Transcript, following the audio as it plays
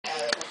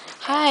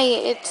Hi,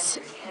 it's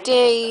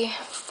day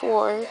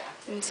 4.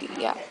 Let me see,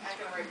 yeah.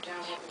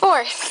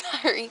 4,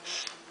 sorry.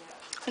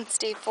 It's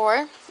day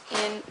 4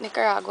 in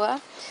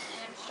Nicaragua.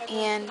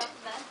 And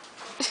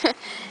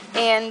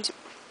and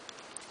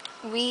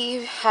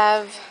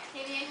it's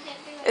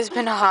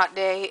been a hot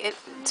day.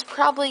 It's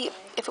probably,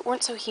 if it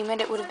weren't so humid,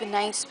 it would have been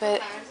nice,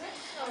 but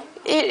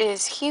it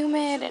is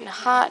humid and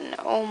hot, and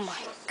oh my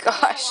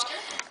gosh,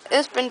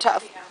 it's been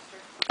tough.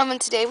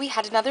 And today we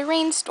had another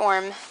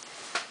rainstorm.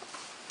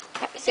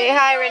 Say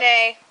hi,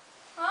 Renee.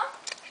 Huh?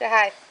 Say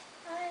hi.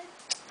 Hi.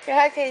 Say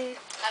hi, Katie.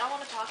 I don't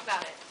want to talk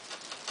about it.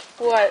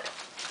 What?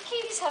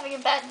 Katie's having a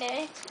bad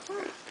day.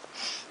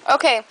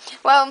 Okay,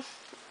 well,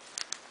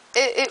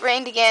 it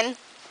rained again,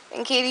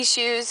 and Katie's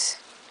shoes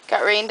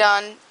got rained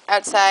on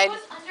outside.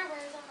 Whose underwear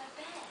is on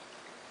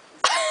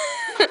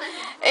my bed?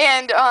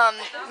 And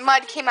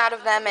mud came out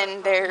of them,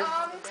 and they're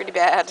pretty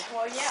bad.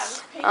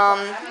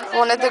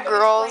 One of the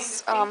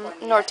girls,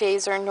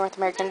 Nortes, or North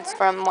Americans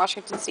from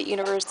Washington State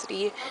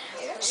University,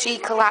 she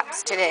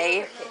collapsed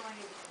today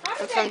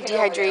from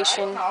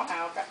dehydration,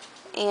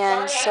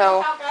 and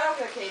so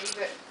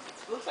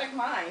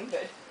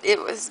it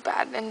was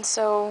bad, and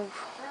so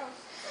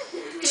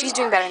she's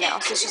doing better now,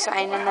 so she's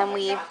fine. And then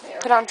we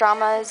put on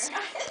dramas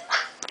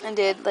and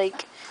did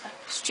like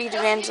street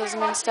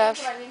evangelism and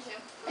stuff.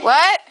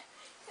 What?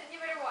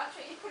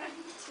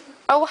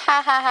 Oh,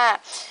 ha ha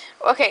ha.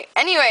 Okay,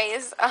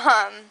 anyways,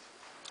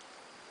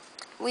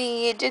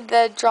 we did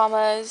the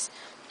dramas,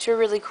 which were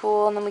really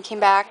cool, and then we came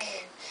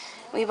back.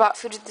 We bought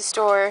food at the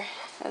store,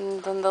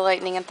 and then the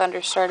lightning and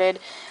thunder started.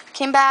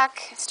 Came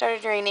back, it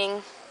started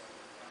raining.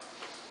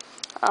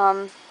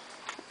 Got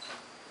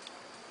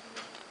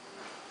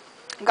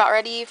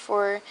ready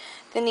for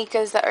the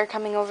Nikas that are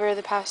coming over,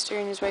 the pastor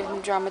and his wife and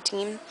the drama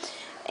team.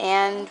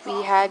 And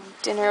we had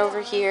dinner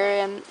over here,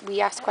 and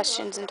we asked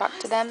questions and talked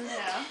to them.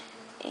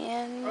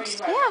 And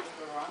yeah,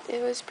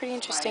 it was pretty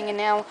interesting. And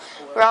now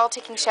we're all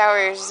taking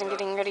showers and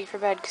getting ready for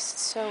bed because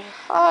it's so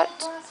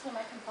hot.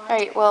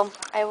 Alright, well,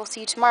 I will see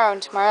you tomorrow.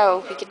 And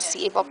tomorrow we get to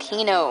see a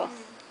volcano.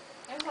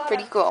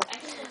 Pretty cool.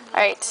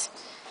 Alright,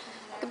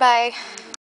 goodbye.